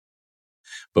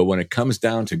But when it comes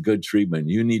down to good treatment,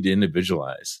 you need to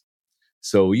individualize.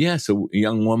 So yes, a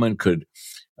young woman could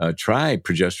try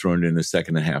progesterone in the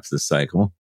second half of the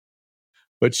cycle,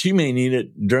 but she may need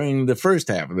it during the first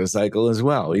half of the cycle as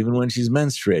well, even when she's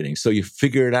menstruating. So you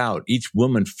figure it out. Each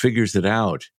woman figures it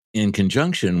out in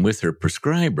conjunction with her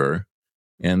prescriber.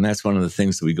 And that's one of the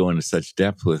things that we go into such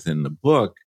depth with in the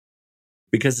book,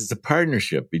 because it's a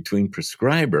partnership between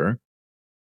prescriber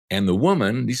and the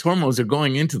woman. These hormones are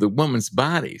going into the woman's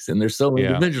bodies and they're so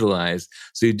individualized.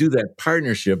 So you do that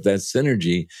partnership, that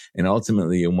synergy, and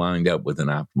ultimately you wind up with an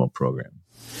optimal program.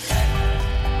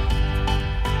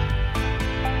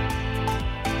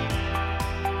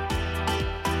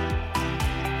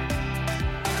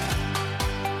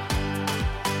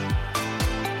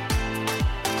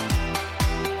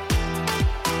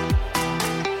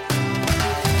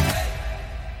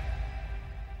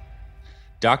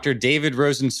 Dr. David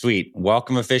Rosensweet,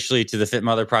 welcome officially to the Fit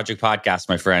Mother Project podcast,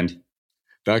 my friend.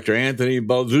 Dr. Anthony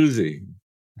Balduzzi.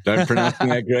 Did I pronounce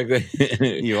that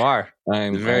correctly? You are.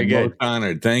 I'm very good. Most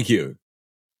honored. Thank you.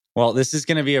 Well, this is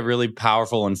going to be a really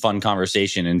powerful and fun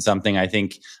conversation, and something I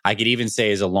think I could even say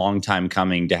is a long time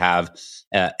coming to have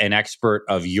an expert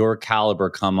of your caliber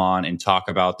come on and talk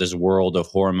about this world of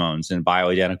hormones and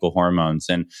bioidentical hormones.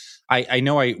 And I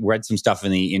know I read some stuff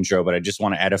in the intro, but I just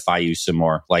want to edify you some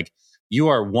more. Like, you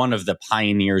are one of the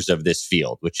pioneers of this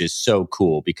field, which is so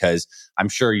cool, because I'm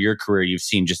sure your career, you've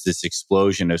seen just this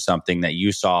explosion of something that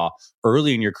you saw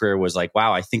early in your career was like,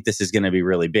 wow, I think this is going to be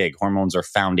really big. Hormones are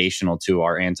foundational to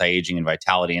our anti-aging and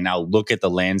vitality. And now look at the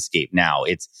landscape now.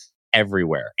 It's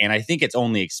everywhere. And I think it's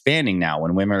only expanding now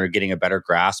when women are getting a better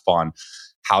grasp on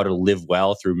how to live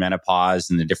well through menopause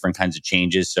and the different kinds of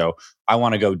changes. So I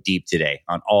want to go deep today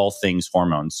on all things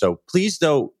hormones. So please,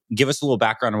 though, give us a little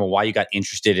background on why you got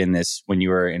interested in this when you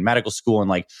were in medical school, and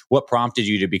like what prompted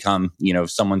you to become,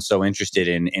 someone so interested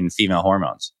in female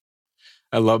hormones.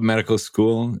 I love medical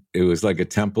school. It was like a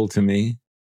temple to me.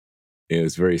 It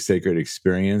was a very sacred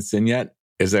experience. And yet,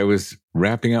 as I was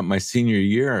wrapping up my senior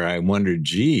year, I wondered,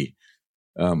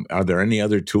 are there any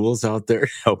other tools out there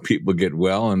to help people get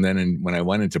well? And then when I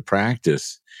went into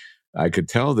practice, I could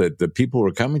tell that the people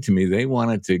were coming to me, they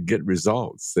wanted to get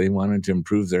results. They wanted to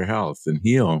improve their health and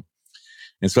heal.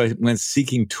 And so I went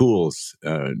seeking tools.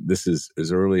 This is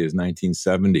as early as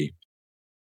 1970.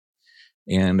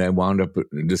 And I wound up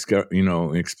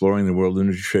exploring the world of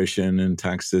nutrition and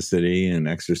toxicity and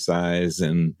exercise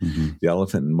and the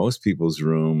elephant in most people's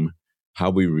room,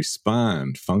 how we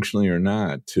respond, functionally or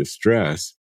not, to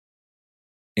stress.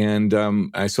 And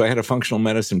so I had a functional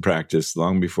medicine practice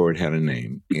long before it had a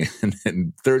name.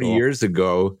 And 30 years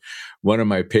ago, one of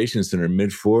my patients in her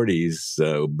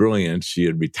mid-40s, brilliant, she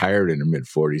had retired in her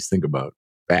mid-40s. Think about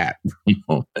that for a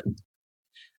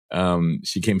moment.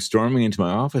 She came storming into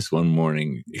my office one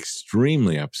morning,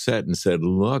 extremely upset, and said,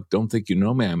 "Look, don't think you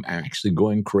know me. I'm actually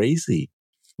going crazy,"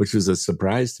 which was a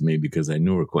surprise to me because I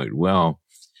knew her quite well.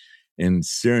 And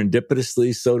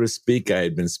serendipitously, so to speak, I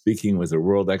had been speaking with a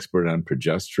world expert on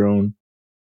progesterone,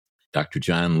 Dr.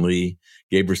 John Lee,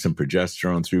 gave her some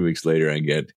progesterone. 3 weeks later, I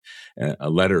get a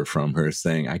letter from her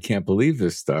saying, "I can't believe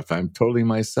this stuff. I'm totally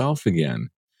myself again."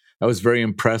 That was very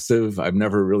impressive. I've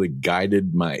never really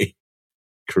guided my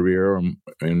career, or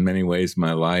in many ways,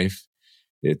 my life.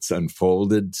 It's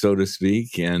unfolded, so to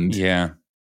speak. And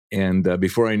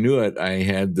before I knew it, I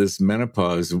had this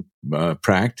menopause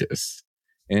practice.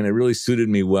 And it really suited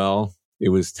me well. It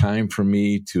was time for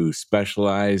me to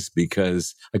specialize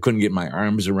because I couldn't get my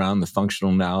arms around the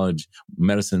functional knowledge,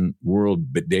 medicine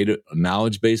world, but data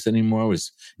knowledge base anymore. It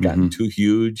was gotten too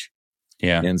huge.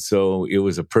 Yeah. And so it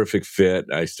was a perfect fit.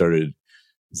 I started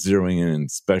zeroing in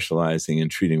and specializing in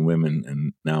treating women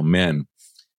and now men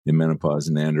in menopause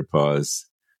and andropause.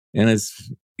 And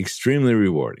it's extremely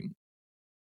rewarding.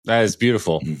 That is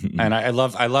beautiful. And I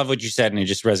love what you said, and it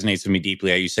just resonates with me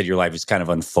deeply. You said your life is kind of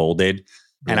unfolded.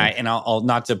 Right. And I'll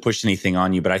not to push anything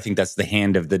on you, but I think that's the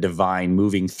hand of the divine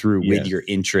moving through with your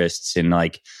interests. And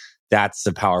like, that's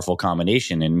a powerful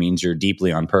combination and means you're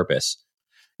deeply on purpose.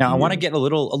 Now, I want to get a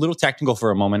little technical for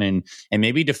a moment and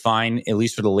maybe define, at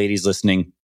least for the ladies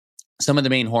listening, some of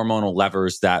the main hormonal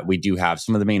levers that we do have,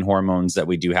 some of the main hormones that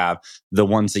we do have, the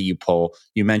ones that you pull.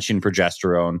 You mentioned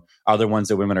progesterone. Other ones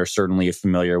that women are certainly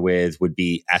familiar with would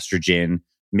be estrogen,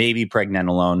 maybe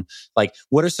pregnenolone. Like,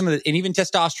 what are some of the, and even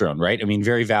testosterone, right? I mean,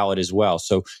 very valid as well.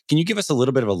 So can you give us a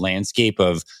little bit of a landscape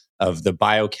of the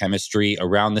biochemistry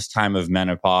around this time of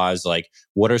menopause? Like,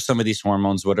 what are some of these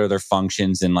hormones? What are their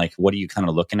functions? And like, what are you kind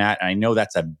of looking at? And I know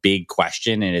that's a big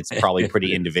question and it's probably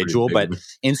pretty individual, but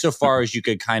insofar as you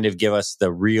could kind of give us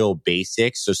the real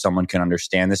basics so someone can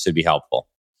understand this, would be helpful.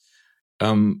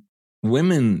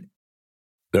 women,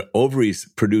 the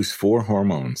ovaries produce 4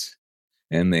 hormones,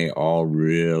 and they all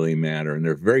really matter. And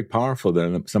they're very powerful.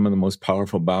 They're some of the most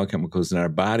powerful biochemicals in our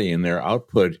body, and their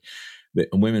output,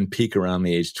 women peak around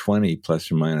the age 20,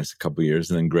 plus or minus a couple of years,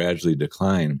 and then gradually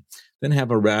decline, then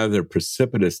have a rather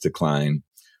precipitous decline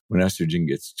when estrogen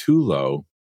gets too low,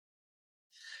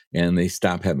 and they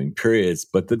stop having periods,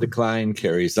 but the decline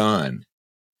carries on.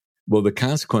 Well, the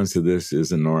consequence of this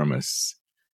is enormous.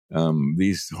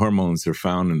 These hormones are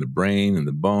found in the brain and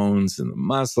the bones and the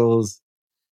muscles,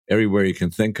 everywhere you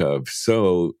can think of.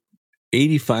 So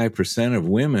 85% of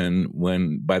women,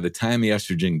 by the time the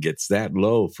estrogen gets that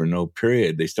low for no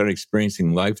period, they start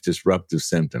experiencing life disruptive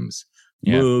symptoms.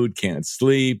 Yeah. Mood, can't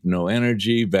sleep, no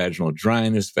energy, vaginal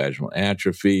dryness, vaginal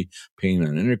atrophy, pain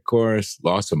on intercourse,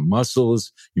 loss of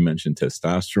muscles. You mentioned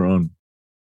testosterone.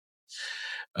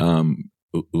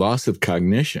 Loss of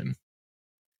cognition.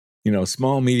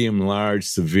 Small, medium, large,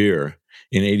 severe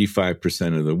in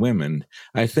 85% of the women.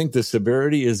 I think the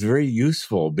severity is very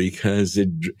useful because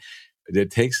it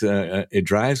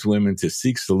drives women to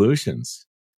seek solutions.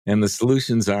 And the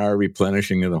solutions are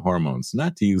replenishing of the hormones,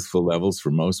 not to youthful levels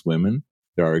for most women.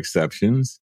 There are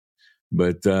exceptions,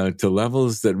 but to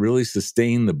levels that really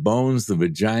sustain the bones, the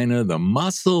vagina, the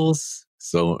muscles,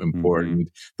 so important,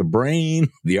 the brain,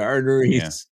 the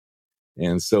arteries. Yeah.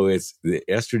 And so it's the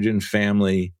estrogen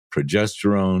family,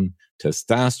 progesterone,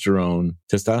 testosterone.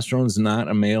 Testosterone is not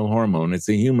a male hormone. It's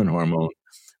a human hormone.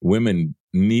 Women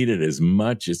need it as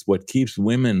much. It's what keeps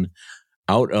women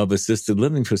out of assisted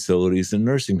living facilities and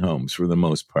nursing homes for the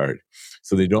most part,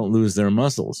 so they don't lose their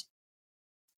muscles.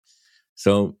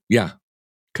 So, yeah,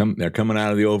 they're coming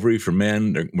out of the ovary for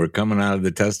men. We're coming out of the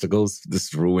testicles. This is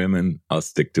for women. I'll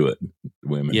stick to it.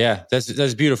 Women. Yeah,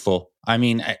 that's beautiful. I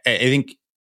mean, I think,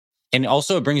 and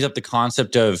also it brings up the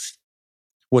concept of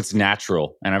what's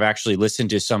natural. And I've actually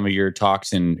listened to some of your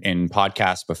talks in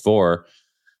podcasts before,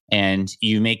 and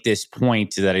you make this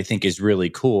point that I think is really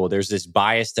cool. There's this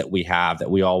bias that we have that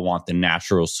we all want the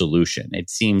natural solution. It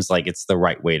seems like it's the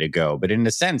right way to go. But in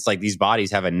a sense, like, these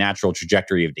bodies have a natural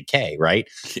trajectory of decay, right?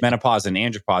 Menopause and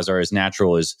andropause are as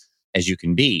natural as you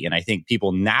can be. And I think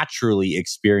people naturally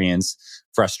experience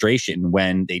frustration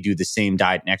when they do the same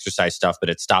diet and exercise stuff, but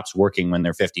it stops working when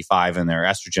they're 55 and their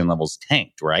estrogen levels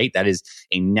tanked, right? That is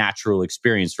a natural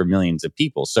experience for millions of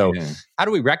people. So how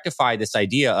do we rectify this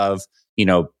idea of,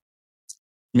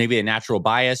 maybe a natural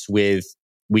bias with,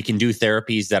 we can do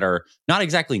therapies that are not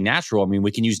exactly natural. I mean,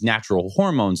 we can use natural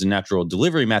hormones and natural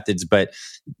delivery methods, but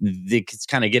it's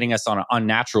kind of getting us on an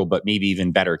unnatural, but maybe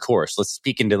even better course. Let's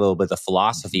speak into a little bit the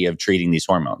philosophy of treating these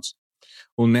hormones.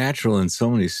 Well, natural in so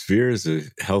many spheres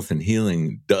of health and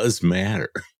healing does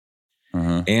matter.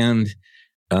 And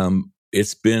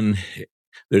there's been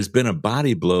a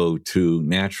body blow to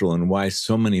natural, and why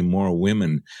so many more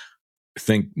women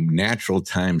think natural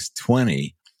times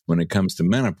 20 when it comes to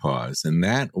menopause. And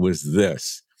that was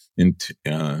this.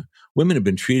 Women have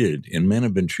been treated and men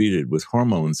have been treated with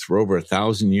hormones for over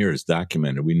 1,000 years,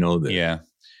 documented. We know that. Yeah.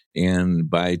 And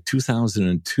by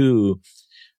 2002,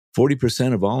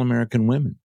 40% of all American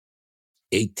women,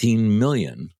 18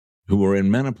 million who were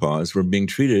in menopause, were being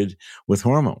treated with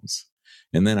hormones.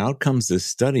 And then out comes this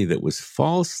study that was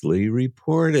falsely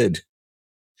reported.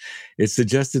 It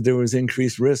suggested there was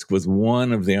increased risk with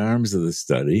one of the arms of the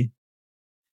study.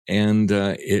 And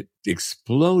it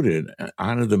exploded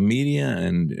out of the media,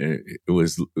 and it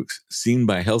was seen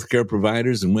by healthcare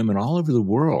providers and women all over the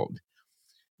world.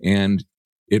 And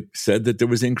it said that there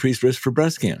was increased risk for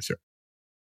breast cancer,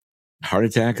 heart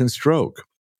attack, and stroke.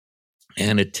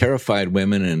 And it terrified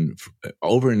women. And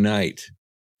overnight,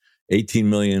 18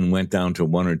 million went down to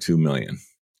 1 or 2 million.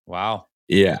 Wow.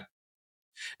 Yeah.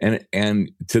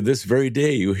 And to this very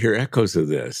day, you hear echoes of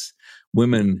this.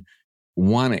 Women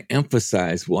want to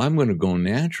emphasize, well, I'm going to go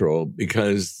natural,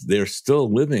 because they're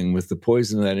still living with the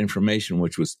poison of that information,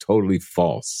 which was totally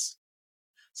false.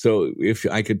 So if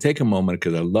I could take a moment,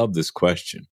 because I love this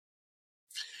question,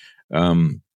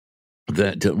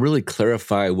 that to really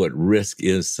clarify what risk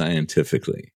is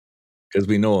scientifically, because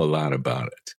we know a lot about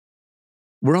it.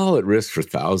 We're all at risk for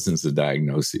thousands of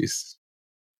diagnoses.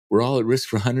 We're all at risk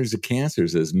for hundreds of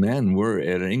cancers. As men, we're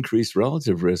at an increased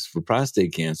relative risk for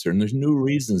prostate cancer. And there's new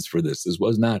reasons for this. This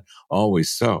was not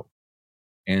always so.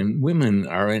 And women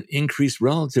are at increased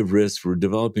relative risk for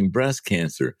developing breast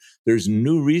cancer. There's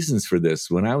new reasons for this.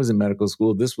 When I was in medical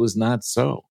school, this was not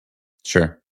so.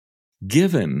 Sure.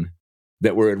 Given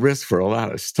that we're at risk for a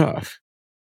lot of stuff,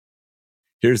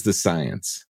 here's the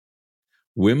science.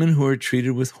 Women who are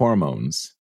treated with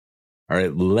hormones are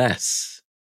at less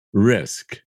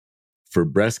risk for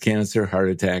breast cancer, heart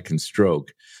attack, and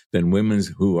stroke than women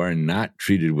who are not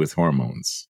treated with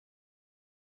hormones.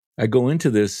 I go into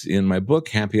this in my book,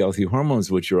 Happy Healthy Hormones,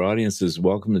 which your audience is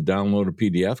welcome to download a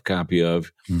PDF copy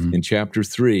of in chapter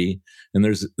 3. And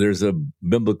there's a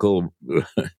biblical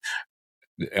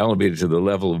elevated to the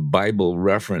level of Bible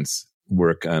reference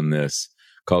work on this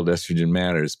called Estrogen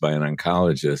Matters by an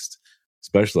oncologist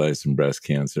specialized in breast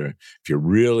cancer, if you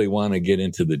really want to get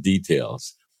into the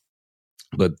details.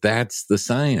 But that's the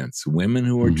science. Women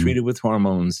who are treated with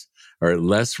hormones are at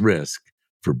less risk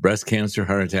for breast cancer,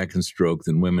 heart attack, and stroke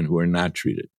than women who are not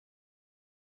treated.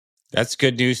 That's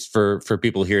good news for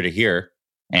people here to hear.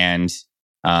 And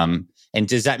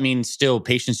does that mean still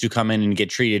patients who come in and get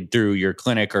treated through your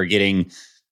clinic are getting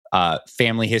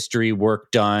family history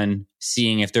work done,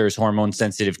 seeing if there's hormone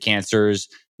sensitive cancers?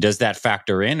 Does that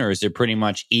factor in, or is it pretty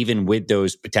much even with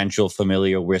those potential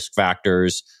familial risk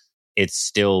factors, it's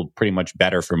still pretty much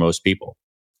better for most people?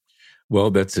 Well,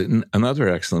 that's another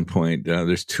excellent point.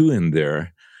 There's two in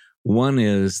there. One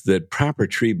is that proper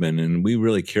treatment, and we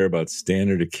really care about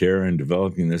standard of care and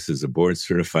developing this as a board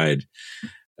certified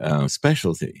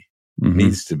specialty,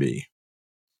 needs to be.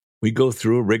 We go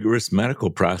through a rigorous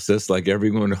medical process like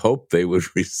everyone hoped they would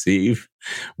receive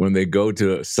when they go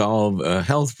to solve a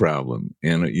health problem.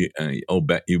 And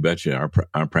you betcha,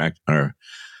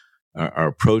 our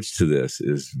approach to this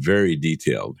is very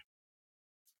detailed,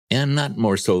 and not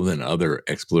more so than other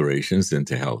explorations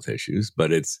into health issues,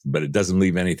 but it doesn't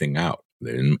leave anything out,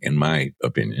 in my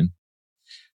opinion.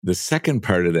 The second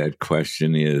part of that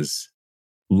question is,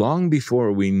 long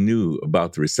before we knew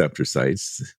about the receptor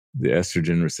sites, the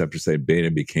estrogen receptor site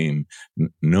beta became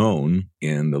known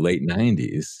in the late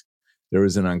 90s. There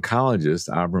was an oncologist,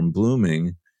 Avram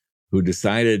Blooming, who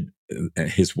decided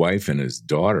his wife and his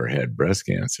daughter had breast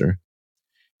cancer.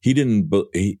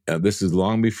 This is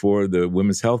long before the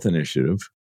Women's Health Initiative.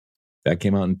 That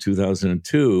came out in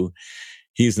 2002.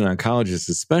 He's an oncologist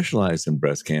that specialized in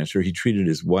breast cancer. He treated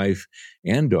his wife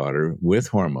and daughter with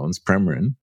hormones,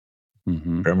 Premarin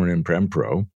and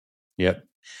Prempro. Yep.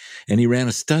 And he ran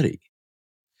a study.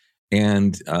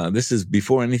 And this is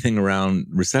before anything around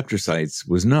receptor sites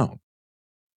was known.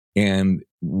 And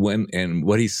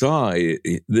what he saw,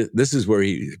 this is where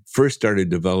he first started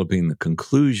developing the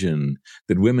conclusion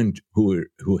that women who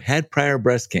had prior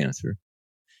breast cancer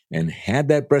and had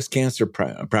that breast cancer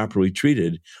properly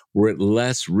treated were at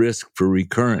less risk for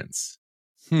recurrence.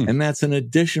 And that's an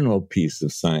additional piece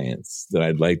of science that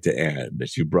I'd like to add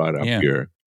that you brought up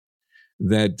here.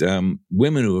 That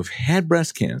women who have had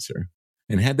breast cancer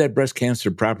and had that breast cancer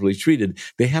properly treated,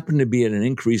 they happen to be at an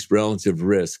increased relative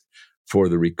risk for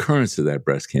the recurrence of that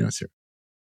breast cancer.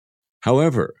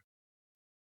 However,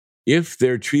 if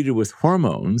they're treated with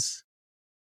hormones,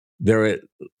 they're at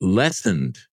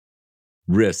lessened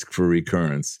risk for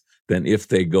recurrence than if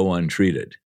they go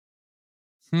untreated.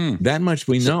 That much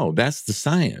we know. That's the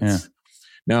science. Yeah.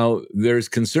 Now, there's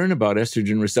concern about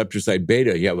estrogen receptor site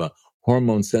beta. You have a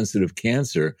hormone-sensitive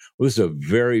cancer. Well, this is a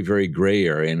very, very gray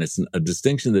area, and it's a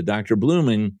distinction that Dr.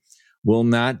 Blooming will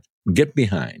not get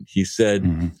behind. He said,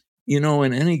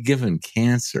 in any given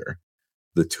cancer,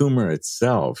 the tumor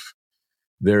itself,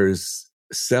 there's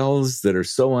cells that are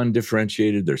so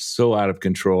undifferentiated, they're so out of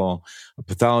control, a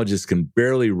pathologist can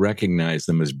barely recognize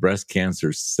them as breast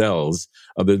cancer cells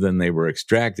other than they were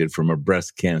extracted from a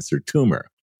breast cancer tumor.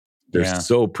 They're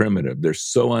so primitive. They're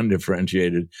so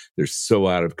undifferentiated. They're so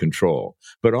out of control.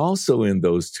 But also in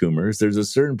those tumors, there's a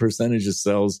certain percentage of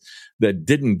cells that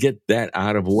didn't get that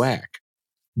out of whack,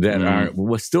 that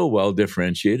was still well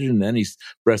differentiated. And any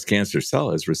breast cancer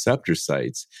cell has receptor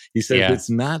sites. He said it's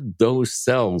not those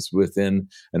cells within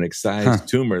an excised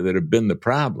tumor that have been the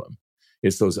problem.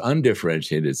 It's those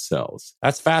undifferentiated cells.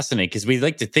 That's fascinating because we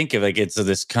like to think of it's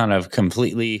this kind of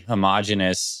completely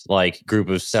homogenous group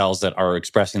of cells that are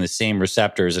expressing the same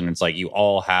receptors, and it's like you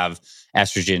all have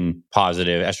estrogen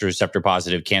receptor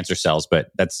positive cancer cells. But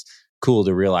that's cool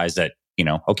to realize that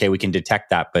we can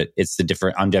detect that, but it's the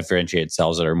different undifferentiated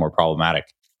cells that are more problematic.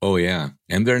 Oh yeah,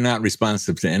 and they're not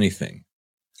responsive to anything.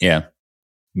 Yeah.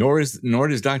 Nor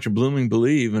does Dr. Blooming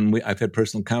believe, and I've had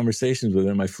personal conversations with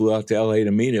him. I flew out to LA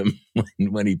to meet him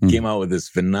when he came out with this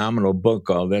phenomenal book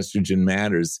called Estrogen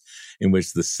Matters, in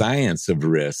which the science of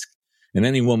risk, and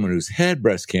any woman who's had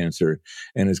breast cancer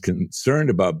and is concerned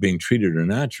about being treated or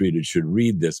not treated should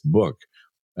read this book.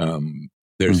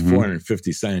 There's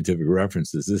 450 scientific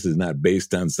references. This is not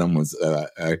based on someone's,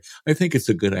 I think it's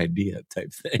a good idea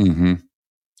type thing.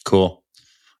 Cool.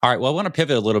 All right. Well, I want to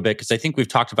pivot a little bit because I think we've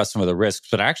talked about some of the risks,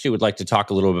 but I actually would like to talk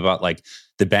a little bit about like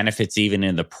the benefits, even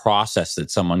in the process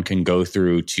that someone can go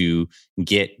through to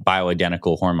get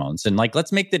bioidentical hormones. And like,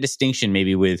 let's make the distinction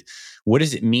maybe with what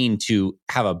does it mean to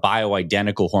have a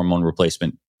bioidentical hormone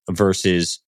replacement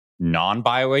versus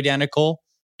non-bioidentical?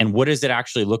 And what does it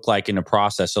actually look like in a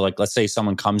process? So like, let's say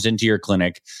someone comes into your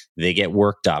clinic, they get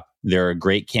worked up. They're a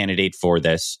great candidate for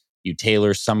this. You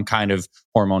tailor some kind of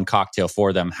hormone cocktail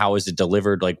for them. How is it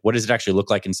delivered? Like, what does it actually look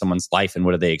like in someone's life and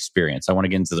what do they experience? I want to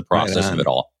get into the process of it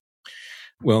all.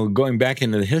 Well, going back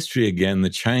into the history again, the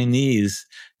Chinese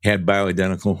had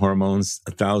bioidentical hormones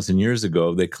 1,000 years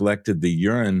ago. They collected the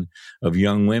urine of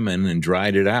young women and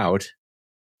dried it out.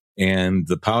 And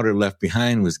the powder left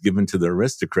behind was given to the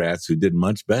aristocrats who did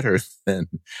much better than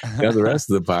the rest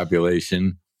of the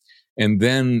population. And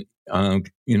then,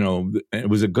 it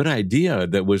was a good idea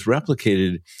that was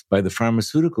replicated by the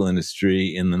pharmaceutical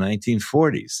industry in the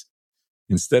 1940s.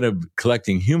 Instead of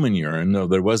collecting human urine, though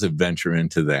there was a venture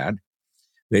into that,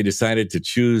 they decided to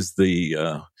choose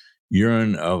the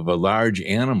urine of a large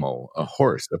animal, a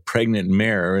horse, a pregnant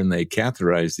mare, and they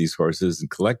catheterized these horses and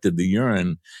collected the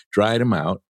urine, dried them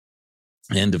out,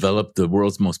 and developed the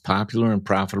world's most popular and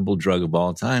profitable drug of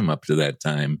all time up to that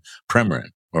time,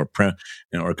 Premarin, or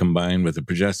combined with the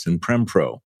progestin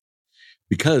Prempro.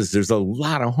 Because there's a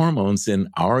lot of hormones in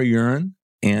our urine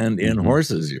and in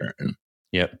horses' urine.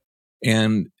 Yep.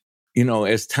 And,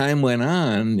 as time went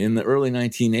on in the early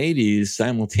 1980s,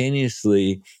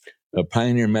 simultaneously, a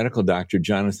pioneer medical doctor,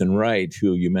 Jonathan Wright,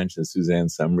 who you mentioned, Suzanne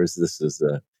Summers,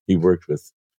 he worked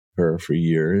with her for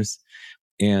years,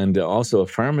 and also a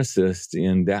pharmacist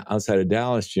outside of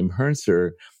Dallas, Jim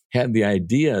Hernser, had the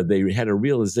idea, they had a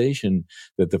realization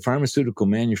that the pharmaceutical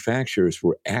manufacturers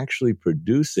were actually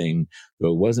producing,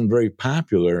 though it wasn't very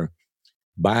popular,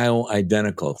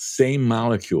 bioidentical, same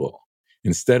molecule.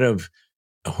 Instead of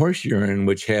horse urine,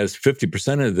 which has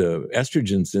 50% of the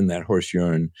estrogens in that horse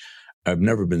urine, have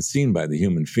never been seen by the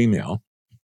human female.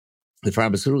 The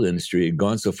pharmaceutical industry had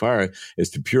gone so far as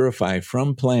to purify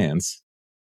from plants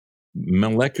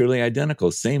molecularly identical,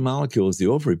 same molecule as the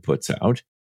ovary puts out,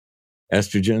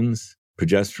 estrogens,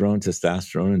 progesterone,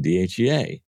 testosterone, and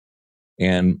DHEA.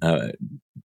 And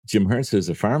Jim Hernser is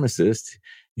a pharmacist.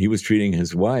 He was treating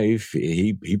his wife.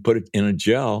 He put it in a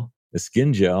gel, a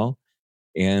skin gel,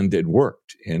 and it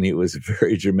worked. And it was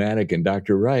very dramatic. And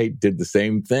Dr. Wright did the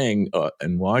same thing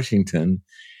in Washington.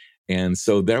 And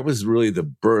so that was really the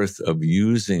birth of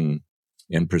using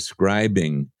and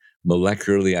prescribing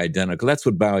molecularly identical. That's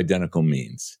what bioidentical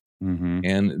means.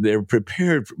 And they're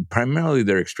prepared, primarily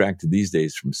they're extracted these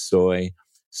days from soy.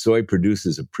 Soy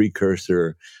produces a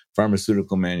precursor.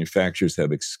 Pharmaceutical manufacturers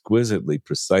have exquisitely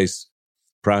precise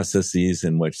processes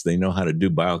in which they know how to do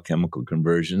biochemical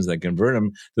conversions that convert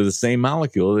them to the same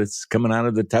molecule that's coming out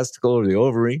of the testicle or the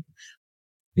ovary.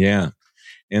 Yeah.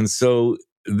 And so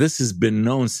this has been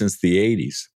known since the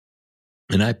 80s.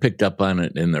 And I picked up on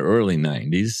it in the early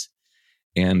 90s.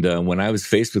 And when I was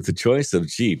faced with the choice of,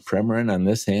 Premarin on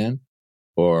this hand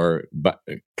or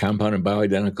compounded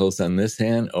bioidenticals on this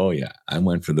hand, oh yeah, I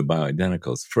went for the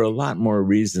bioidenticals for a lot more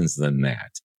reasons than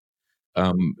that.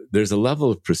 There's a level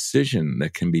of precision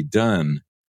that can be done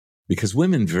because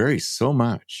women vary so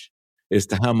much as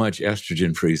to how much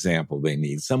estrogen, for example, they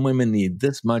need. Some women need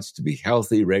this much to be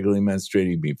healthy, regularly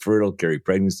menstruating, be fertile, carry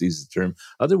pregnancies to term.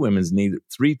 Other women need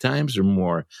 3 times or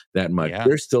more that much. Yeah.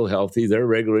 They're still healthy, they're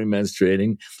regularly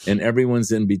menstruating, and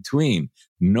everyone's in between.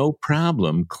 No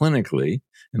problem clinically.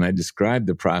 And I describe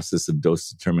the process of dose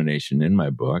determination in my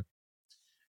book.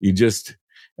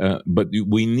 But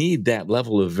we need that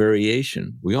level of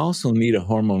variation. We also need a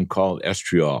hormone called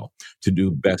estriol to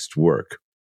do best work.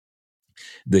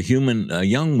 The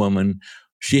young woman,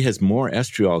 she has more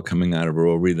estriol coming out of her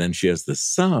ovary than she has the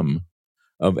sum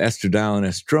of estradiol and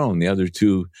estrone, the other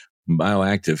two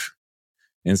bioactive.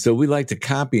 And so we like to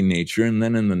copy nature. And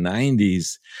then in the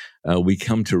 90s, we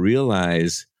come to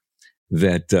realize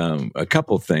that a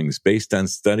couple things based on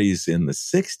studies in the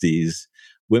 60s,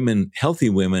 healthy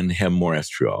women have more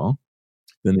estriol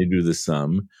than they do the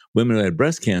sum. Women who had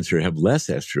breast cancer have less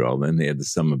estriol than they had the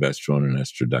sum of estrone and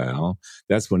estradiol.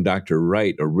 That's when Dr.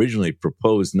 Wright originally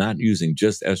proposed not using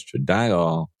just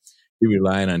estradiol. He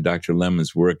relied on Dr.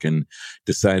 Lemon's work and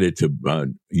decided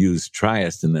to use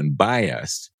Triest and then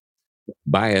Biest.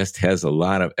 Biest has a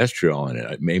lot of estriol in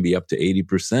it, maybe up to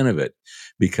 80% of it,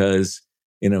 because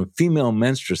in a female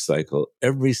menstrual cycle,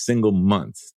 every single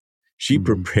month, she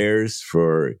prepares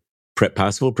for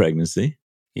possible pregnancy.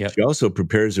 Yep. She also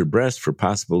prepares her breast for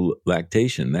possible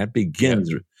lactation. That begins,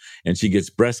 and she gets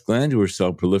breast glandular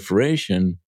cell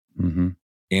proliferation.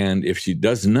 And if she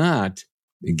does not,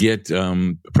 get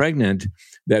pregnant,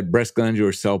 that breast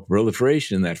glandular cell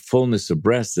proliferation, that fullness of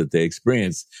breast that they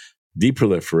experience,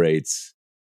 deproliferates.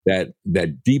 That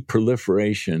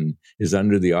deproliferation is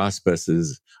under the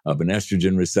auspices of an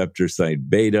estrogen receptor site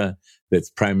beta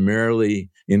that's primarily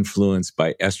influenced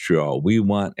by estriol. We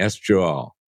want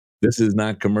estriol. This is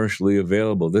not commercially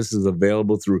available. This is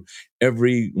available through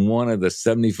every one of the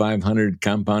 7,500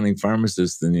 compounding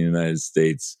pharmacists in the United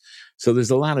States. So there's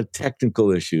a lot of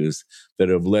technical issues that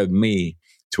have led me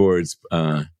towards,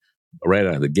 right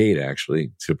out of the gate,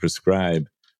 actually, to prescribe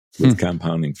with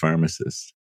compounding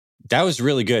pharmacists. That was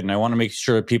really good. And I want to make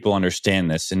sure people understand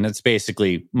this. And that's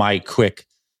basically my quick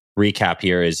recap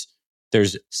here is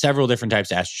there's several different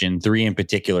types of estrogen, 3 in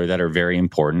particular that are very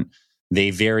important. They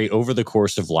vary over the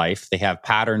course of life. They have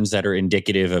patterns that are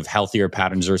indicative of healthier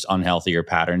patterns versus unhealthier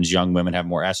patterns. Young women have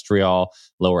more estriol,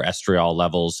 lower estriol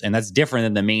levels. And that's different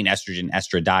than the main estrogen,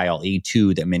 estradiol,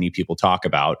 A2, that many people talk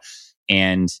about.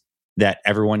 And that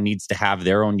everyone needs to have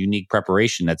their own unique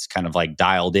preparation that's kind of like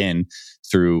dialed in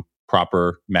through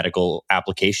proper medical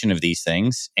application of these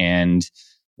things. And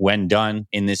when done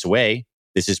in this way,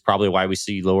 this is probably why we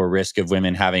see lower risk of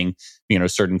women having,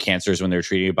 certain cancers when they're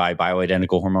treated by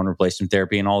bioidentical hormone replacement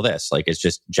therapy and all this. Like, it's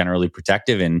just generally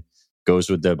protective and goes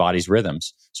with the body's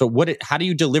rhythms. So how do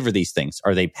you deliver these things?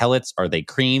 Are they pellets? Are they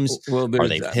creams? Well, are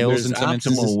they pills? There's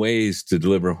optimal ways to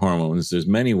deliver hormones. There's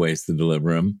many ways to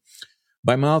deliver them.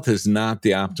 By mouth is not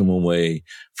the optimal way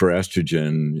for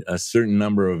estrogen. A certain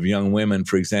number of young women,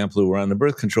 for example, who were on the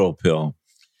birth control pill,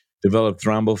 developed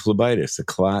thrombophlebitis, a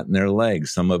clot in their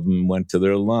legs. Some of them went to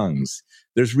their lungs.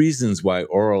 There's reasons why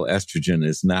oral estrogen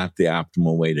is not the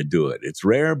optimal way to do it. It's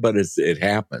rare, but it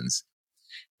happens.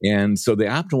 And so the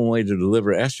optimal way to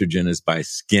deliver estrogen is by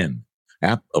skin,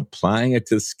 applying it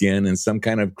to the skin in some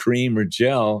kind of cream or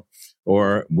gel,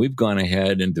 or we've gone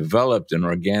ahead and developed an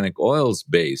organic oils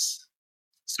base.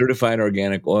 Certified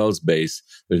organic oils base.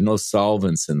 There's no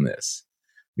solvents in this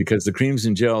because the creams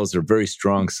and gels are very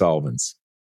strong solvents.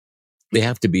 They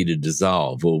have to be to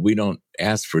dissolve. Well, we don't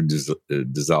ask for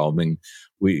dissolving.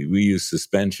 We use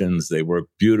suspensions. They work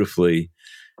beautifully.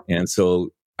 And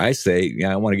so I say,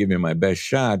 I want to give you my best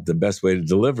shot. The best way to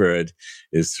deliver it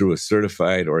is through a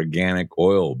certified organic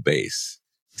oil base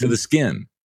to the skin.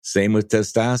 Same with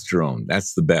testosterone.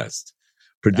 That's the best.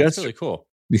 That's really cool.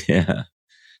 Yeah.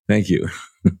 Thank you.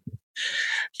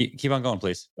 Keep on going,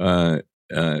 please.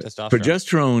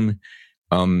 Progesterone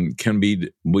can be,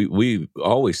 we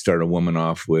always start a woman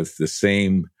off with the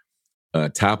same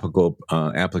topical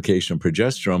application of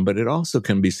progesterone, but it also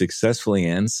can be successfully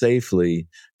and safely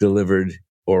delivered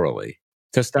orally.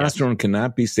 Testosterone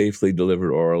cannot be safely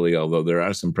delivered orally, although there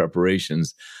are some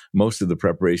preparations. Most of the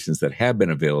preparations that have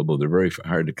been available, they're very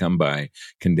hard to come by,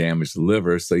 can damage the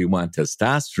liver. So you want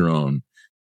testosterone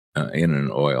in an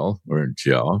oil or a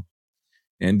gel.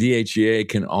 And DHEA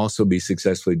can also be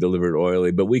successfully delivered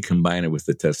orally, but we combine it with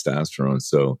the testosterone.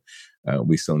 So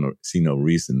we see no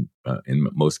reason in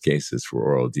most cases for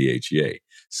oral DHEA.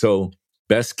 So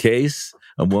best case,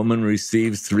 a woman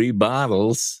receives 3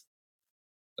 bottles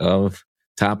of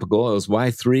topical oils.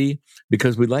 Why 3?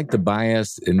 Because we like the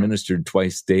bias administered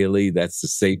twice daily. That's the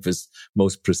safest,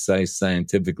 most precise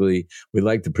scientifically. We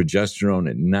like the progesterone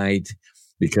at night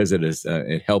because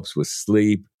it helps with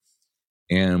sleep.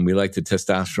 And we like the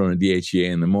testosterone and DHEA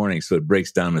in the morning. So it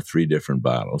breaks down to 3 different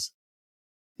bottles.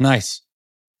 Nice.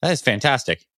 That is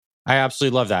fantastic. I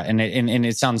absolutely love that. And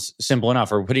it sounds simple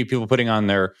enough. Are people putting on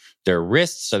their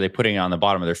wrists? Are they putting it on the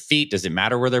bottom of their feet? Does it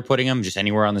matter where they're putting them? Just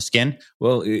anywhere on the skin?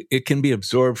 Well, it can be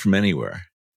absorbed from anywhere.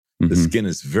 The skin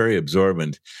is very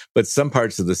absorbent, but some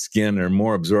parts of the skin are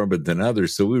more absorbent than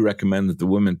others. So we recommend that the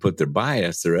women put their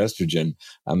bias, their estrogen,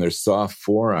 on their soft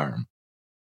forearm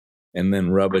and then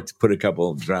rub it, put a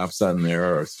couple of drops on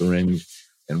there or a syringe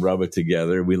and rub it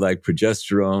together. We like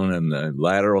progesterone in the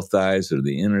lateral thighs or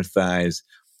the inner thighs.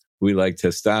 We like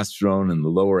testosterone in the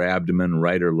lower abdomen,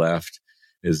 right or left,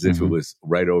 as if it was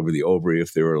right over the ovary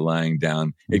if they were lying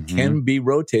down. It can be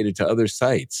rotated to other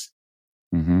sites.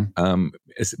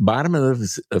 Bottom of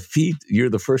the feet, you're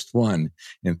the first one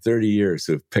in 30 years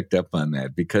who have picked up on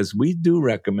that, because we do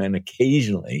recommend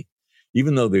occasionally,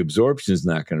 even though the absorption is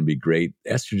not going to be great,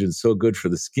 estrogen is so good for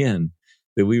the skin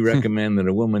that we recommend that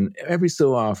a woman every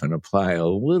so often apply a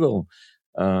little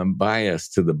bias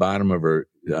to the bottom of her,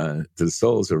 to the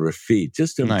soles of her feet,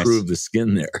 just to improve the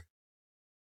skin there.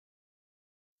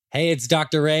 Hey, it's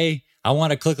Dr. Ray. I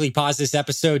want to quickly pause this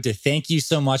episode to thank you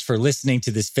so much for listening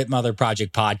to this Fit Mother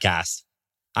Project podcast.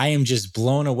 I am just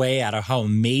blown away at how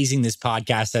amazing this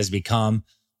podcast has become.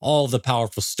 All the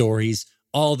powerful stories,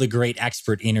 all the great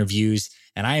expert interviews.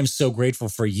 And I am so grateful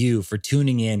for you for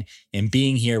tuning in and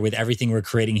being here with everything we're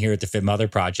creating here at the Fit Mother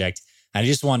Project. And I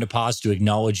just wanted to pause to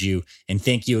acknowledge you and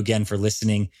thank you again for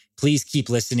listening. Please keep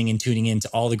listening and tuning in to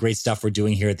all the great stuff we're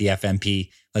doing here at the FMP.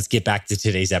 Let's get back to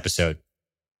today's episode.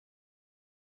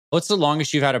 What's the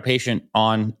longest you've had a patient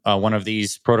on one of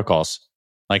these protocols?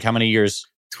 Like how many years?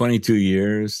 22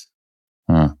 years.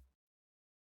 Huh.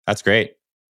 That's great.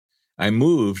 I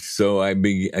moved, so I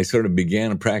sort of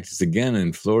began to practice again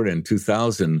in Florida in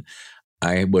 2000.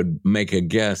 I would make a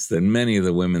guess that many of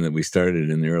the women that we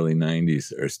started in the early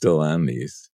 90s are still on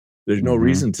these. There's no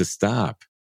reason to stop.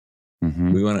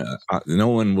 We want to. No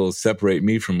one will separate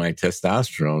me from my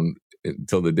testosterone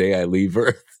until the day I leave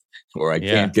Earth, or I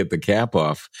can't get the cap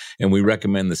off. And we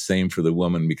recommend the same for the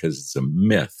woman because it's a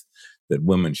myth that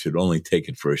women should only take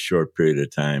it for a short period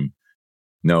of time.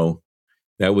 No.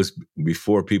 That was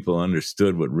before people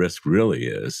understood what risk really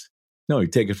is. No, you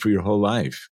take it for your whole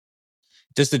life.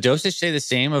 Does the dosage stay the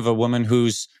same of a woman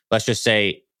who's, let's just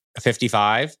say,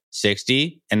 55,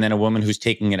 60, and then a woman who's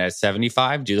taking it at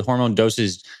 75? Do the hormone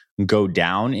doses go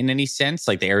down in any sense?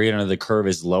 Like the area under the curve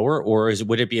is lower? Or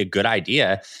would it be a good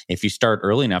idea if you start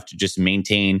early enough to just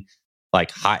maintain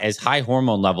like high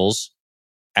hormone levels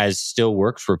as still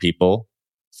works for people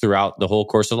throughout the whole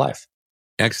course of life?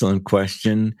 Excellent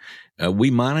question.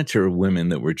 We monitor women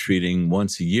that we're treating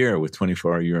once a year with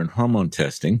 24-hour urine hormone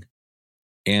testing.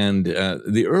 And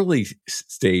the early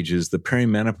stages, the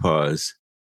perimenopause,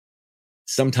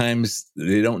 sometimes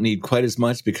they don't need quite as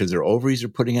much because their ovaries are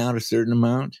putting out a certain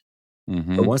amount.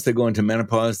 But once they go into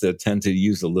menopause, they'll tend to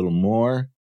use a little more.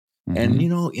 And,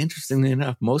 interestingly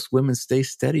enough, most women stay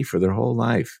steady for their whole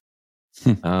life.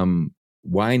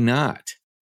 Why not?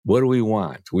 What do we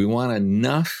want? We want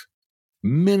enough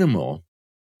minimal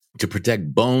to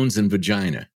protect bones and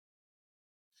vagina.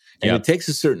 And it takes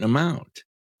a certain amount.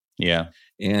 Yeah.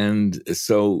 And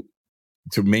so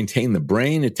to maintain the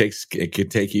brain, it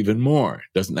could take even more.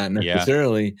 Does not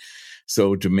necessarily. Yeah.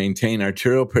 So to maintain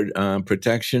arterial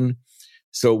protection.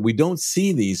 So we don't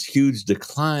see these huge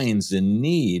declines in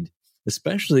need,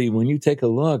 especially when you take a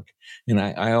look. And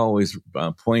I always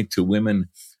point to women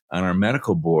on our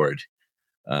medical board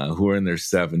who are in their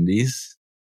 70s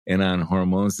and on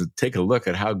hormones to take a look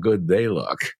at how good they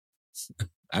look.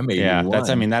 I'm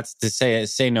 81. That's to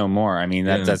say no more. I mean,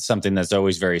 that's something that's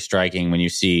always very striking when you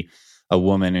see a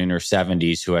woman in her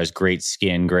 70s who has great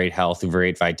skin, great health,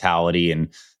 great vitality, and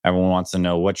everyone wants to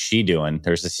know what's she doing.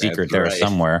 There's a secret there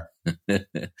somewhere. One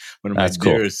of my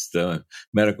dearest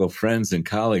medical friends and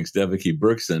colleagues, Devaki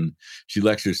Berkson, she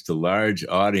lectures to large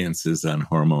audiences on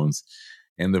hormones.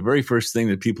 And the very first thing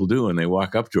that people do when they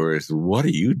walk up to her is, what are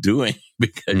you doing?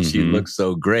 Because she looks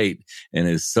so great and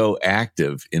is so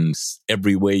active in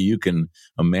every way you can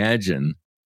imagine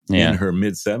in her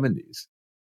mid-70s.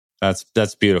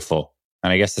 That's beautiful.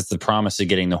 And I guess that's the promise of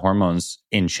getting the hormones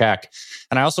in check.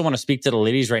 And I also want to speak to the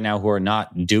ladies right now who are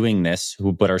not doing this,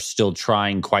 but are still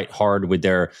trying quite hard with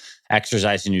their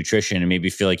exercise and nutrition and maybe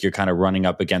feel like you're kind of running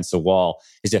up against a wall.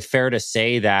 Is it fair to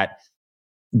say that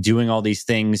doing all these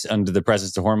things under the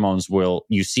presence of hormones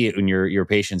you see it in your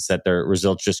patients that their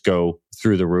results just go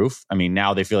through the roof? I mean,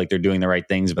 now they feel like they're doing the right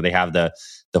things, but they have the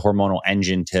hormonal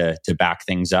engine to back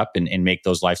things up and make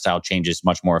those lifestyle changes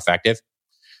much more effective.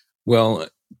 Well,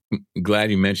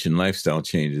 glad you mentioned lifestyle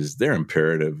changes. They're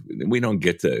imperative. We don't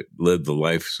get to live the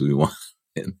lives we want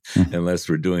unless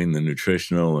we're doing the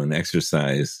nutritional and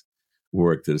exercise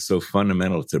work that is so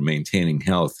fundamental to maintaining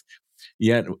health.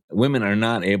 Yet women are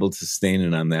not able to sustain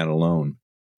it on that alone,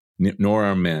 nor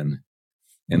are men.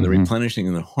 And the replenishing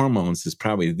of the hormones is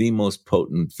probably the most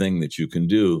potent thing that you can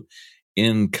do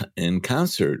in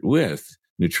concert with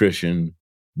nutrition,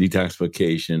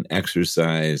 detoxification,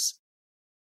 exercise.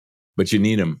 But you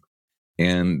need them.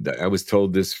 And I was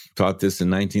taught this in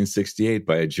 1968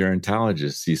 by a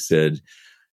gerontologist. He said,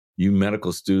 you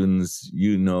medical students,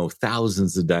 you know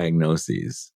thousands of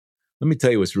diagnoses. Let me tell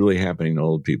you what's really happening to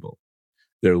old people.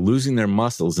 They're losing their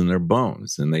muscles and their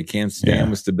bones, and they can't stand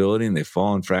with stability, and they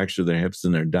fall and fracture their hips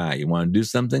and they die. You want to do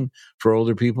something for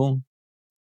older people?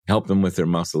 Help them with their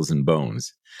muscles and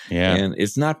bones. Yeah. And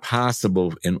it's not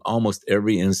possible in almost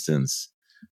every instance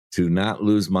to not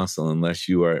lose muscle unless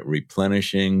you are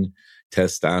replenishing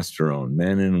testosterone,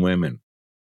 men and women.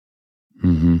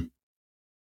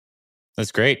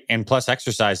 That's great. And plus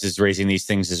exercise is raising these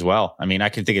things as well. I mean, I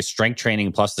can think of strength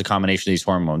training plus the combination of these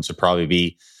hormones would probably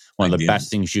be one of the best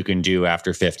things you can do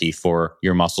after 50 for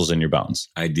your muscles and your bones.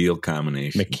 Ideal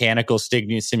combination. Mechanical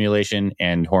stimulation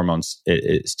and hormones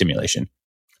stimulation.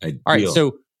 Ideal. All right.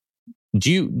 So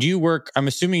do you work, I'm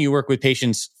assuming you work with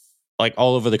patients like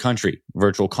all over the country,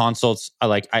 virtual consults.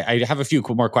 I have a few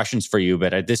more questions for you,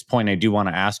 but at this point, I do want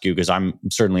to ask you, because I'm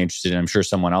certainly interested, and I'm sure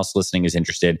someone else listening is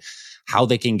interested, how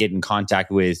they can get in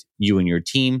contact with you and your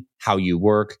team, how you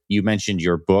work. You mentioned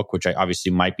your book, which I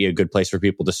obviously might be a good place for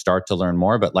people to start to learn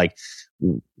more, but like,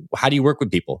 how do you work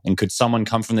with people? And could someone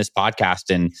come from this podcast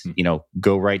and,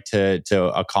 go right to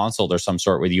a consult or some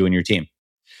sort with you and your team?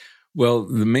 Well,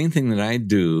 the main thing that I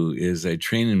do is I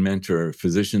train and mentor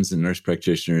physicians and nurse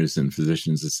practitioners and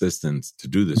physicians assistants to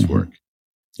do this work.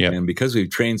 Yep. And because we've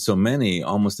trained so many,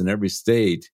 almost in every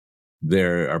state,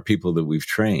 there are people that we've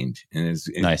trained, and it's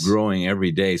Nice. growing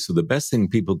every day. So the best thing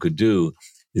people could do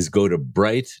is go to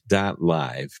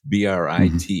bright.live,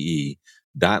 BRITE.live.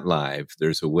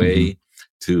 There's a way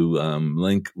to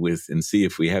link with and see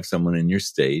if we have someone in your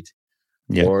state.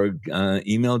 Yep. Or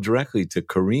email directly to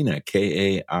Karina,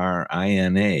 Karina,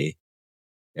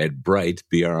 at bright,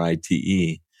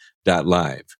 BRITE.live.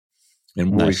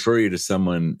 And we'll refer you to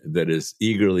someone that is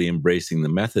eagerly embracing the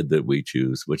method that we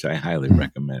choose, which I highly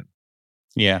recommend.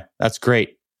 Yeah, that's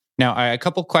great. Now, a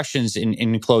couple questions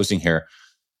in closing here.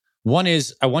 One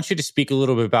is, I want you to speak a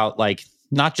little bit about like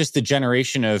not just the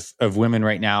generation of women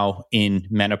right now in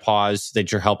menopause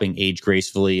that you're helping age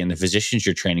gracefully and the physicians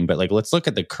you're training, but like, let's look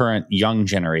at the current young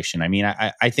generation. I mean,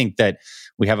 I think that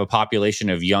we have a population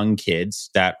of young kids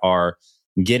that are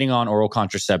getting on oral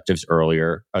contraceptives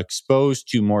earlier, exposed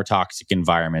to more toxic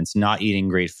environments, not eating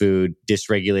great food,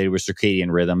 dysregulated with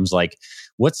circadian rhythms. Like,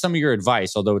 what's some of your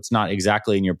advice, although it's not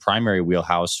exactly in your primary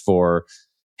wheelhouse, for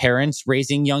parents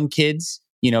raising young kids,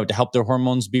 to help their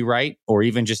hormones be right, or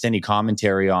even just any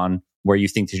commentary on where you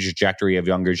think the trajectory of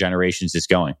younger generations is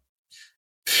going?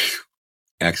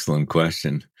 Excellent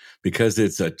question, because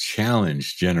it's a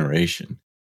challenged generation.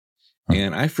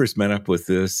 And I first met up with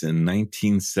this in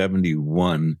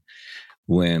 1971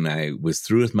 when I was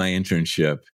through with my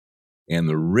internship and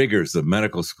the rigors of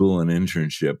medical school and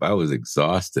internship. I was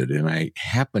exhausted, and I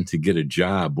happened to get a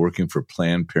job working for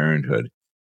Planned Parenthood.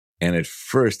 And at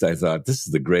first I thought, this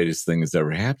is the greatest thing that's ever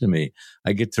happened to me.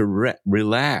 I get to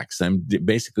relax. I'm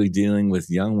basically dealing with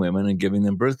young women and giving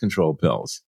them birth control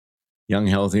pills, young,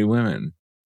 healthy women.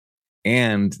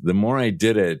 And the more I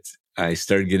did it, I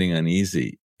started getting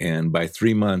uneasy. And by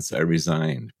 3 months, I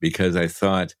resigned, because I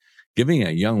thought giving a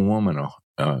young woman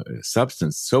a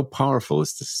substance so powerful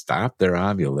as to stop their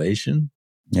ovulation.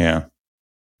 Yeah.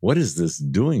 What is this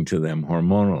doing to them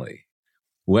hormonally?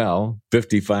 Well,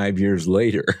 55 years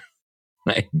later,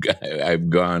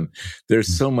 I've gone, there's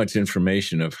so much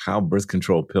information of how birth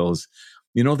control pills,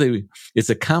 it's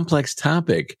a complex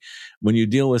topic. When you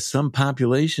deal with some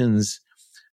populations,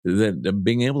 that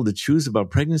being able to choose about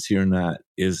pregnancy or not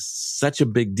is such a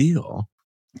big deal.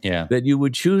 Yeah. That you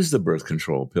would choose the birth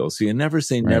control pill. So you never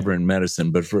say never in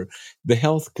medicine, but for the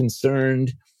health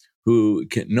concerned who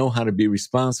can know how to be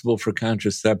responsible for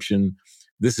contraception,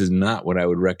 this is not what I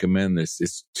would recommend.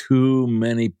 It's too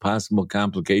many possible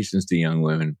complications to young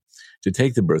women to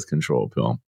take the birth control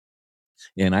pill.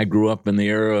 And I grew up in the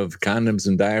era of condoms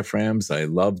and diaphragms. I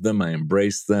loved them. I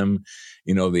embraced them.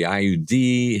 The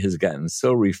IUD has gotten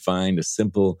so refined. A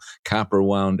simple copper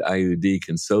wound IUD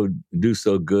can do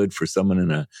so good for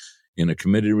someone in a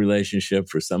committed relationship.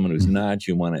 For someone who's not,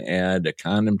 you want to add a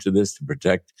condom to this to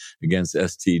protect against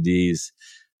STDs.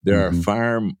 There are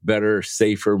far better,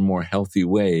 safer, more healthy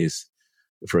ways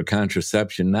for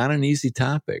contraception. Not an easy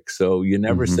topic. So you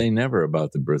never say never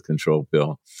about the birth control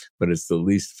pill, but it's the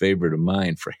least favorite of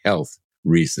mine for health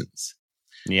reasons.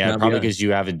 Yeah, now, probably because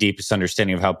you have a deepest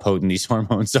understanding of how potent these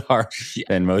hormones are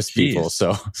than most people.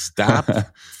 So stop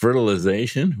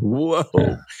fertilization. Whoa.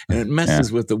 And it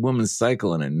messes with the woman's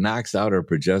cycle, and it knocks out her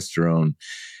progesterone.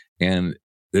 And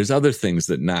there's other things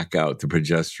that knock out the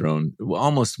progesterone.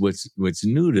 Almost what's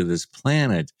new to this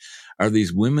planet are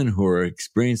these women who are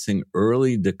experiencing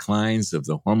early declines of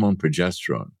the hormone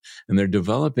progesterone. And they're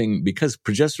developing, because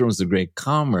progesterone is a great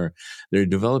calmer, they're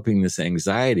developing this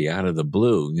anxiety out of the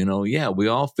blue. We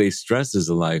all face stresses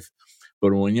in life,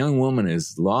 but when a young woman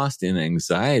is lost in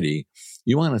anxiety,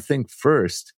 you want to think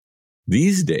first,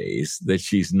 these days, that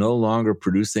she's no longer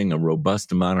producing a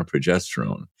robust amount of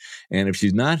progesterone. And if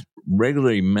she's not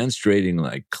regularly menstruating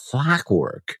like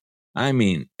clockwork, I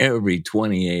mean, every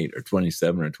 28 or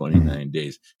 27 or 29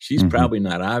 days, she's probably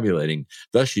not ovulating.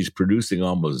 Thus, she's producing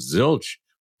almost zilch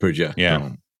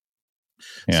progesterone.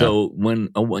 Yeah. So when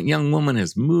a young woman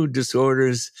has mood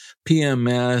disorders,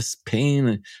 PMS,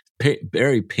 pain,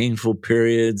 very painful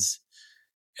periods,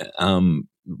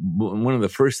 one of the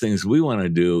first things we want to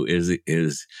do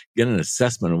is get an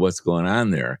assessment of what's going on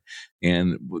there.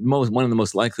 And one of the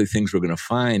most likely things we're going to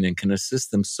find and can assist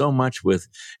them so much with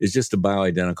is just a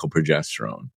bioidentical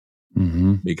progesterone.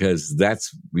 because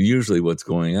that's usually what's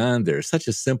going on there. Such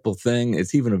a simple thing.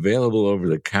 It's even available over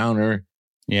the counter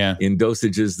in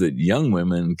dosages that young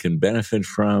women can benefit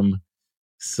from.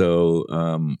 So,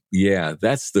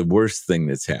 that's the worst thing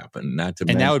that's happened.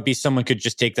 And that would be someone could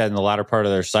just take that in the latter part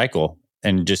of their cycle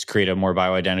and just create a more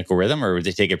bioidentical rhythm, or would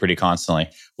they take it pretty constantly?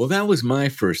 Well, that was my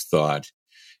first thought.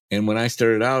 And when I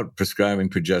started out prescribing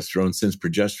progesterone, since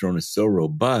progesterone is so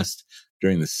robust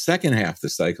during the second half of the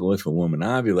cycle, if a woman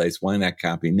ovulates, why not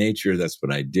copy nature? That's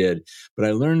what I did. But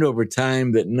I learned over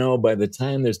time that no, by the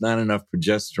time there's not enough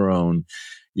progesterone,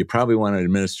 you probably want to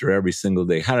administer every single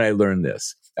day. How did I learn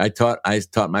this? I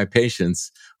taught my patients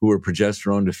who were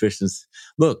progesterone deficient,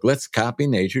 look, let's copy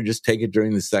nature. Just take it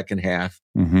during the second half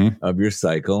of your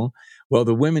cycle. Well,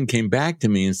 the women came back to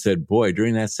me and said, boy,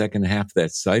 during that second half of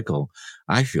that cycle,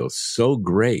 I feel so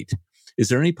great. Is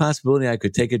there any possibility I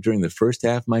could take it during the first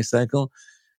half of my cycle?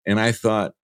 And I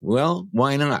thought, well,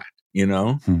 why not?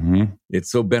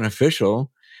 It's so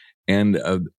beneficial. And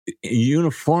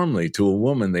uniformly to a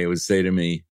woman, they would say to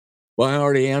me, well, I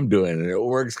already am doing it. It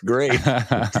works great.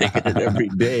 I'm taking it every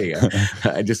day.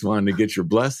 I just wanted to get your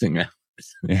blessing.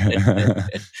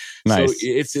 Nice.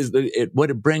 So what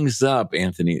it brings up,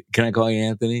 Anthony. Can I call you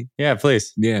Anthony? Yeah,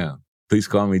 please. Yeah, please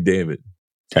call me David.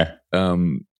 Okay.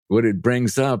 What it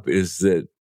brings up is that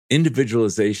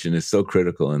individualization is so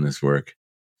critical in this work.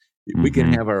 We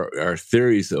can have our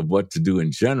theories of what to do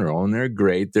in general, and they're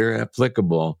great. They're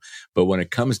applicable. But when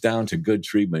it comes down to good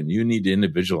treatment, you need to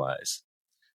individualize.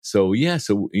 So, yes,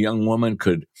 a young woman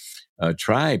could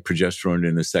try progesterone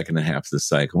in the second half of the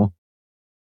cycle,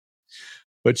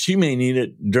 but she may need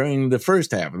it during the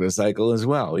first half of the cycle as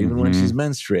well, even when she's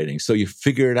menstruating. So you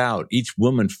figure it out. Each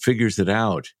woman figures it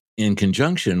out in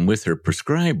conjunction with her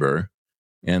prescriber.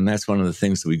 And that's one of the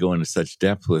things that we go into such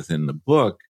depth with in the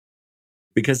book,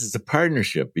 because it's a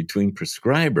partnership between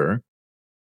prescriber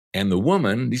and the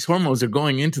woman. These hormones are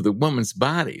going into the woman's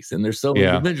bodies, and they're so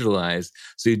individualized.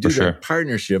 So you do that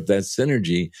partnership, that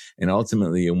synergy, and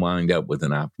ultimately you wind up with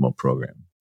an optimal program.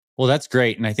 Well, that's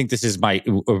great. And I think this is my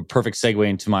perfect segue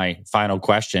into my final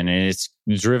question. And it's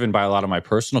driven by a lot of my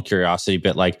personal curiosity,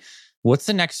 but what's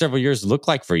the next several years look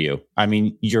like for you? I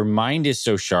mean, your mind is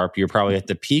so sharp. You're probably at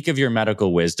the peak of your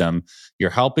medical wisdom.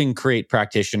 You're helping create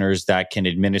practitioners that can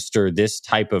administer this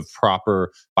type of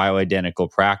proper bioidentical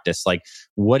practice.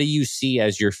 What do you see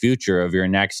as your future of your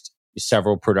next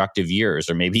several productive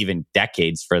years, or maybe even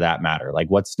decades for that matter?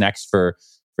 What's next for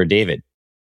David?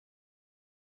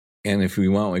 And if we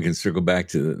want, we can circle back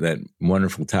to that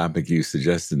wonderful topic you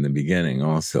suggested in the beginning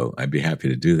also. I'd be happy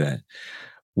to do that.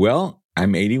 Well,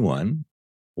 I'm 81.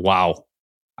 Wow.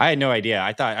 I had no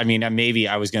idea. Maybe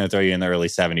I was going to throw you in the early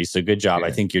 70s. So good job. Yeah.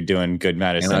 I think you're doing good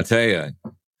medicine. And I'll tell you,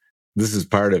 this is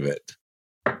part of it.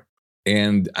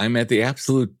 And I'm at the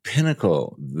absolute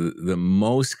pinnacle, the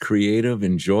most creative,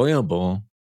 enjoyable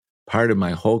part of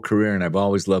my whole career. And I've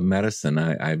always loved medicine.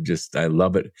 I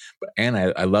love it. And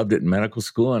I loved it in medical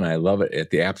school, and I love it at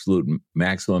the absolute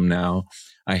maximum now.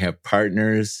 I have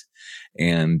partners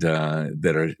and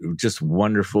that are just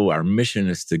wonderful. Our mission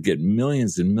is to get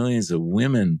millions and millions of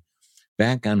women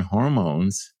back on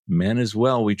hormones, men as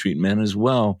well. We treat men as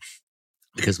well,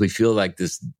 because we feel like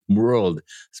this world,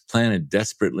 this planet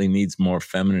desperately needs more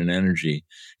feminine energy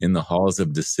in the halls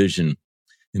of decision,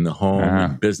 in the home,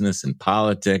 in business, and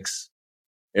politics,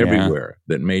 everywhere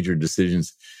that major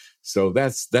decisions. So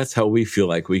that's how we feel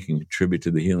like we can contribute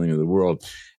to the healing of the world.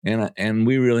 And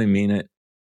we really mean it.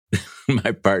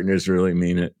 My partners really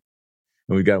mean it.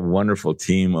 And we've got a wonderful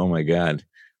team. Oh my God.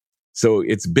 So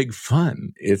it's big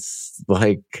fun. It's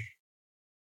like,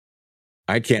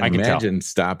 I can't imagine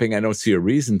stopping. I don't see a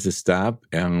reason to stop.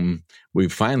 We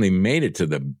finally made it to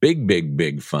the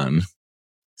big fun.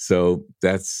 So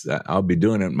that's, I'll be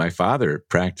doing it. My father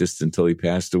practiced until he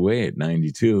passed away at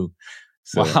 92.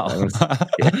 So wow.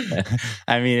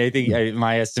 I think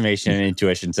my estimation and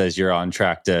intuition says you're on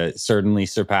track to certainly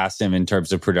surpass him in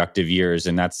terms of productive years.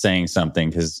 And that's saying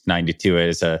something, because 92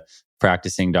 as a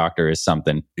practicing doctor is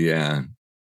something. Yeah.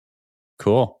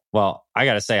 Cool. Well, I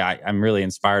got to say, I'm really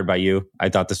inspired by you. I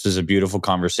thought this was a beautiful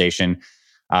conversation.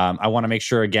 I want to make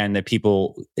sure, again, that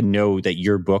people know that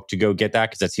your book, to go get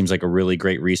that, because that seems like a really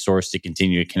great resource to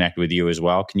continue to connect with you as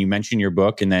well. Can you mention your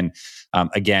book? And then,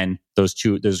 again, there's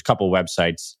a couple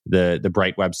websites, the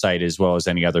Bright website as well as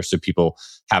any other, so people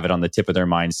have it on the tip of their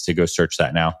minds to go search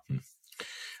that now.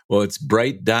 Well, it's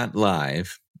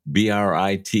bright.live,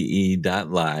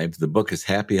 BRITE.live. The book is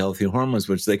Happy, Healthy Hormones,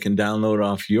 which they can download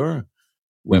off your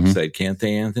website, can't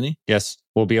they, Anthony? Yes.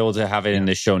 We'll be able to have it in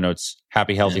the show notes.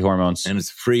 Happy, Healthy Hormones. And it's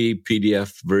a free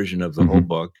PDF version of the whole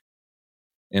book.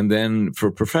 And then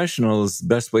for professionals, the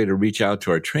best way to reach out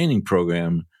to our training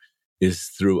program is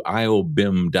through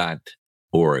iobim.org,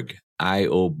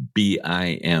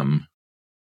 iobim.org,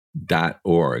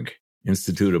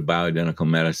 Institute of Bioidentical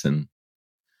Medicine,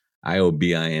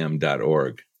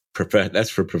 iobim.org. That's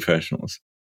for professionals.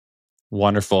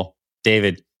 Wonderful.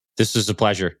 David, this was a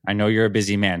pleasure. I know you're a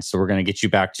busy man, so we're going to get you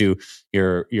back to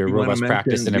your robust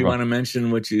practice. Do you want to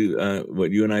mention what you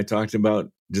and I talked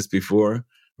about just before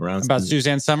about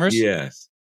Suzanne Summers? Yes.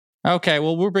 Okay,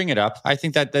 well, we'll bring it up. I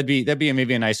think that'd be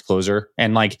maybe a nice closer.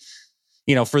 And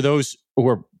for those who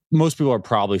are, most people are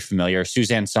probably familiar,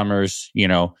 Suzanne Summers,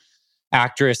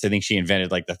 actress. I think she invented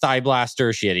the thigh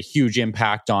blaster. She had a huge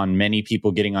impact on many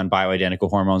people getting on bioidentical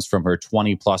hormones from her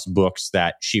 20 plus books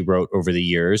that she wrote over the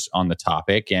years on the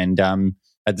topic. And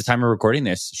at the time of recording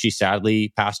this, she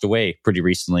sadly passed away pretty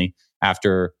recently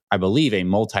after, I believe, a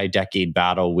multi-decade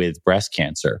battle with breast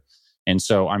cancer. And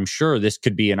so I'm sure this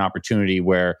could be an opportunity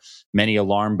where many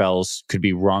alarm bells could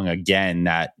be rung again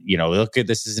that, look at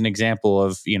this as an example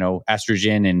of,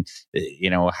 estrogen and,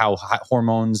 how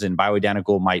hormones and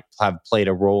bioidentical might have played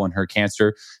a role in her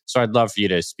cancer. So I'd love for you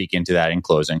to speak into that in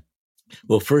closing.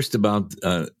 Well, first about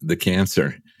the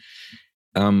cancer.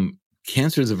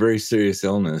 Cancer is a very serious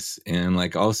illness. And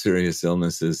like all serious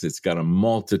illnesses, it's got a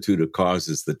multitude of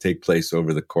causes that take place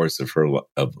over the course of her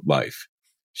life.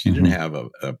 She didn't have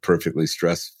a perfectly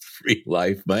stress-free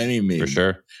life by any means. For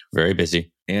sure. Very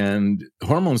busy. And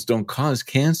hormones don't cause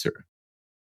cancer,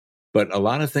 but a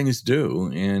lot of things do.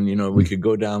 And, we could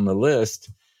go down the list.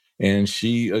 And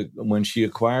she, when she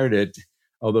acquired it,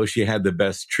 although she had the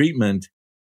best treatment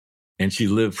and she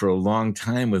lived for a long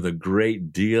time with a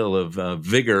great deal of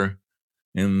vigor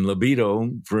and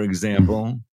libido, for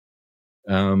example,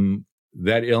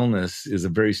 that illness is a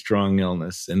very strong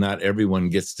illness and not everyone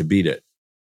gets to beat it.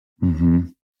 Mm-hmm.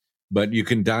 But you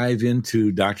can dive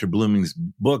into Dr. Blooming's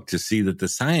book to see that the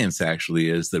science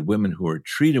actually is that women who are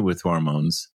treated with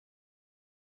hormones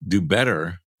do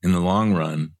better in the long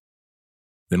run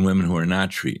than women who are not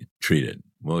treated.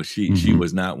 Well, she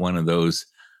was not one of those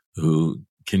who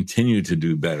continued to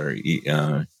do better.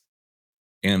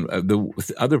 And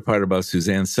the other part about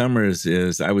Suzanne Summers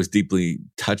is I was deeply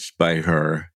touched by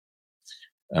her.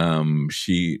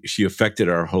 She affected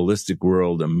our holistic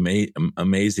world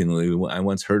amazingly. I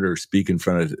once heard her speak in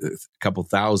front of a couple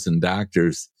thousand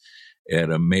doctors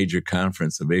at a major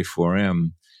conference of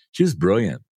A4M. She was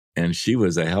brilliant, and she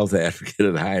was a health advocate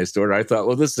of the highest order. I thought,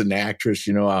 well, this is an actress,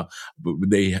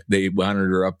 they wanted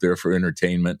her up there for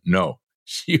entertainment. No,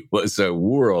 she was a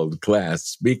world-class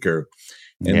speaker.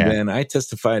 And then I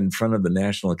testified in front of the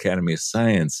National Academy of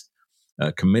Science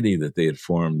committee that they had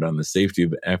formed on the safety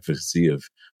and efficacy of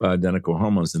bioidentical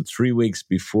hormones. And 3 weeks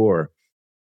before,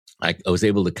 I was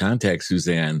able to contact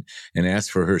Suzanne and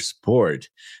ask for her support.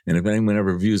 And if anyone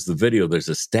ever views the video, there's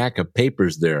a stack of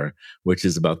papers there, which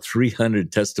is about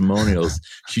 300 testimonials.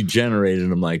 She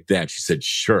generated them like that. She said,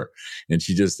 sure. And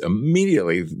she just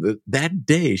immediately, that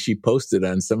day, she posted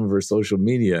on some of her social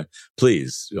media,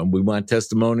 please, we want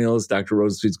testimonials. Dr.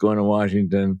 Rosensweet's going to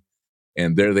Washington.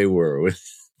 And there they were with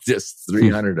just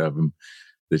 300 of them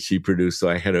that she produced. So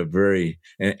I had a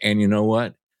and you know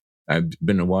what? I've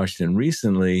been to Washington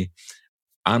recently.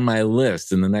 On my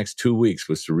list in the next 2 weeks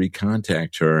was to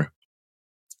recontact her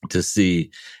to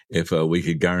see if we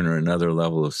could garner another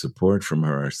level of support from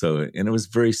her. So, and it was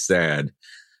very sad.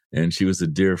 And she was a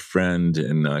dear friend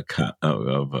and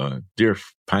of a dear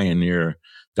pioneer,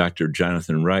 Dr.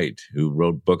 Jonathan Wright, who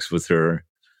wrote books with her,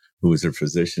 who was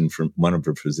one of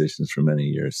her physicians for many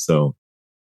years. So,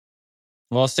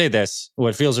 well, I'll say this.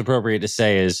 What feels appropriate to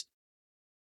say is,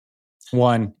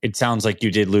 one, it sounds like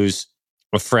you did lose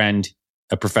a friend,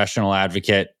 a professional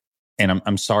advocate, and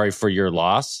I'm sorry for your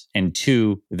loss. And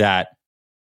two, that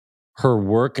her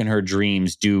work and her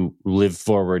dreams do live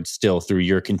forward still through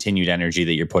your continued energy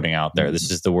that you're putting out there. Mm-hmm.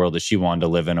 This is the world that she wanted to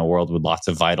live in, a world with lots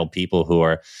of vital people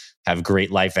who have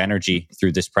great life energy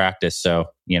through this practice. So,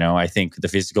 I think the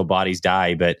physical bodies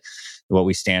die, but what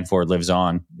we stand for lives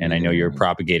on. And I know you're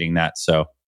propagating that. So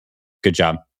good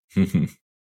job.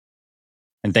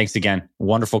 And thanks again.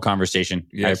 Wonderful conversation.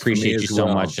 Yes, I appreciate you so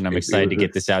much. And I'm excited to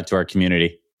get this out to our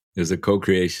community. It was a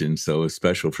co-creation. So it's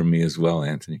special for me as well,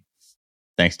 Anthony.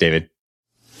 Thanks, David.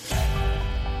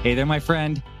 Hey there, my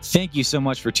friend. Thank you so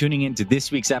much for tuning in to this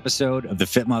week's episode of the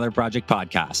Fit Mother Project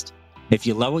podcast. If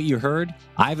you love what you heard,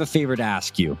 I have a favor to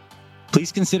ask you.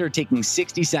 Please consider taking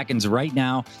 60 seconds right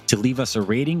now to leave us a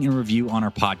rating and review on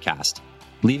our podcast.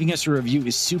 Leaving us a review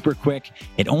is super quick.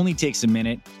 It only takes a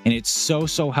minute, and it's so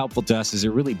helpful to us as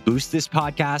it really boosts this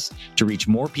podcast to reach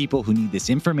more people who need this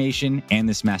information and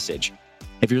this message.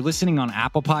 If you're listening on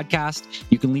Apple Podcast,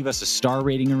 you can leave us a star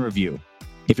rating and review.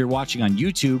 If you're watching on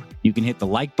YouTube, you can hit the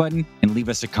like button and leave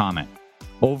us a comment.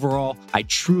 Overall, I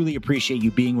truly appreciate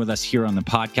you being with us here on the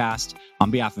podcast.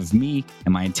 On behalf of me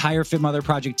and my entire Fit Mother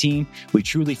Project team, we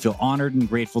truly feel honored and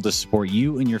grateful to support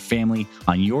you and your family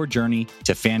on your journey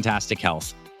to fantastic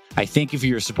health. I thank you for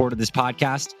your support of this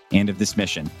podcast and of this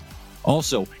mission.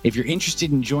 Also, if you're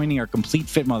interested in joining our Complete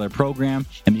Fit Mother program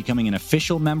and becoming an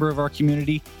official member of our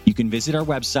community, you can visit our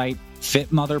website,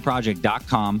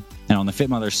 fitmotherproject.com. And on the Fit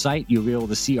Mother site, you'll be able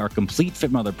to see our Complete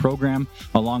Fit Mother program,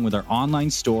 along with our online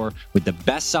store with the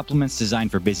best supplements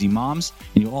designed for busy moms.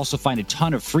 And you'll also find a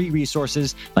ton of free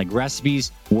resources like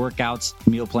recipes, workouts,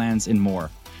 meal plans, and more.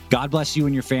 God bless you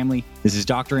and your family. This is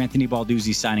Dr. Anthony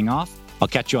Balduzzi signing off. I'll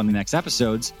catch you on the next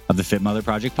episodes of the Fit Mother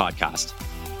Project podcast.